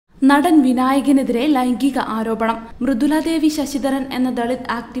നടൻ വിനായകനെതിരെ ലൈംഗിക ആരോപണം. മൃദുലദേവി ശശിധരൻ എന്ന ദളിത്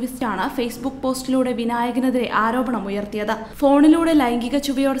ആക്ടിവിസ്റ്റാണ് ഫേസ്ബുക്ക് പോസ്റ്റിലൂടെ വിനായകനെതിരെ ആരോപണമുയർത്തിയത്. ഫോണിലൂടെ ലൈംഗിക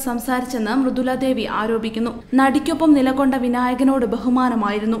ചുവയോട് സംസാരിച്ചെന്ന് മൃദുലദേവി ആരോപിക്കുന്നു. നടിക്കൊപ്പം നിലകൊണ്ട വിനായകനോട്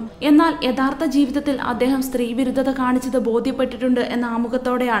ബഹുമാനമായിരുന്നു. എന്നാൽ യഥാർത്ഥ ജീവിതത്തിൽ അദ്ദേഹം സ്ത്രീവിരുദ്ധത കാണിച്ചത് ബോധ്യപ്പെട്ടിട്ടുണ്ട് എന്ന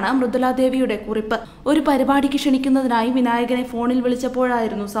ആമുഖത്തോടെയാണ് മൃദുലദേവിയുടെ കുറിപ്പ്. ഒരു പരിപാടിക്ക് ക്ഷണിക്കുന്നതിനായി വിനായകനെ ഫോണിൽ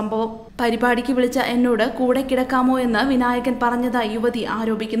വിളിച്ചപ്പോഴായിരുന്നു സംഭവം. പരിപാടിക്ക് വിളിച്ച എന്നോട് കൂടെ കിടക്കാമോ എന്ന് വിനായകൻ പറഞ്ഞതായി യുവതി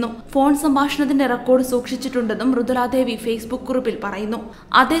ആരോപിക്കുന്നു. ഫോൺ സംഭാഷണത്തിന്റെ റെക്കോർഡ് സൂക്ഷിച്ചിട്ടുണ്ടെന്നും മൃദുലദേവി ഫേസ്ബുക്ക് കുറിപ്പിൽ പറയുന്നു.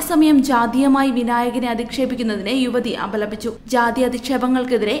 അതേസമയം ജാതീയമായി വിനായകനെ അധിക്ഷേപിക്കുന്നതിനെ യുവതി അപലപിച്ചു. ജാതി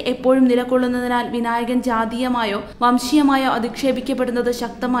അധിക്ഷേപങ്ങൾക്കെതിരെ എപ്പോഴും നിലകൊള്ളുന്നതിനാൽ വിനായകൻ ജാതീയമായോ വംശീയമായോ അധിക്ഷേപിക്കപ്പെടുന്നത്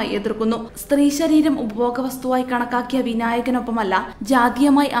ശക്തമായി എതിർക്കുന്നു. സ്ത്രീ ശരീരം ഉപഭോഗവസ്തുവായി കണക്കാക്കിയ വിനായകനൊപ്പമല്ല,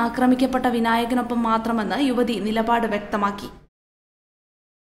 ജാതീയമായി ആക്രമിക്കപ്പെട്ട വിനായകനൊപ്പം മാത്രമെന്ന് യുവതി നിലപാട് വ്യക്തമാക്കി.